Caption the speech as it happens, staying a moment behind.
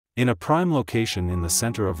In a prime location in the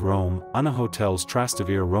center of Rome, UNAHOTELS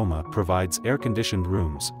Trastevere Roma provides air-conditioned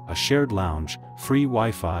rooms, a shared lounge, free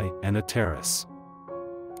Wi-Fi, and a terrace.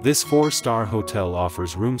 This 4-star hotel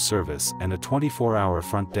offers room service and a 24-hour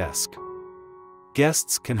front desk.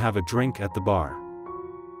 Guests can have a drink at the bar.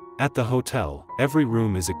 At the hotel, every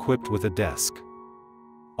room is equipped with a desk.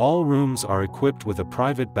 All rooms are equipped with a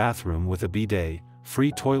private bathroom with a bidet,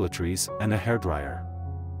 free toiletries, and a hairdryer.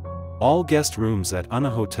 All guest rooms at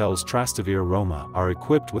UNAHOTELS Trastevere Roma are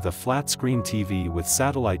equipped with a flat-screen TV with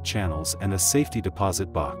satellite channels and a safety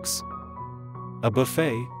deposit box. A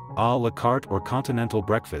buffet, à la carte or continental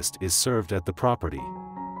breakfast is served at the property.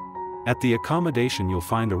 At the accommodation you'll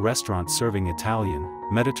find a restaurant serving Italian,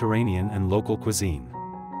 Mediterranean and local cuisine.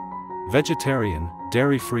 Vegetarian,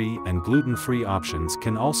 dairy-free and gluten-free options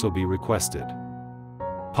can also be requested.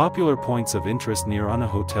 Popular points of interest near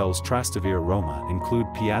UNAHOTELS Trastevere Roma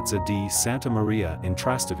include Piazza di Santa Maria in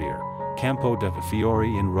Trastevere, Campo de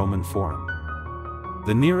Fiori in Roman Forum.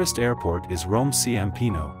 The nearest airport is Rome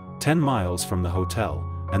Ciampino, 10 miles from the hotel,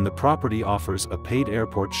 and the property offers a paid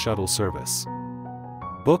airport shuttle service.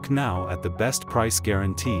 Book now at the best price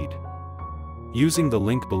guaranteed. Using the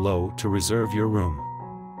link below to reserve your room.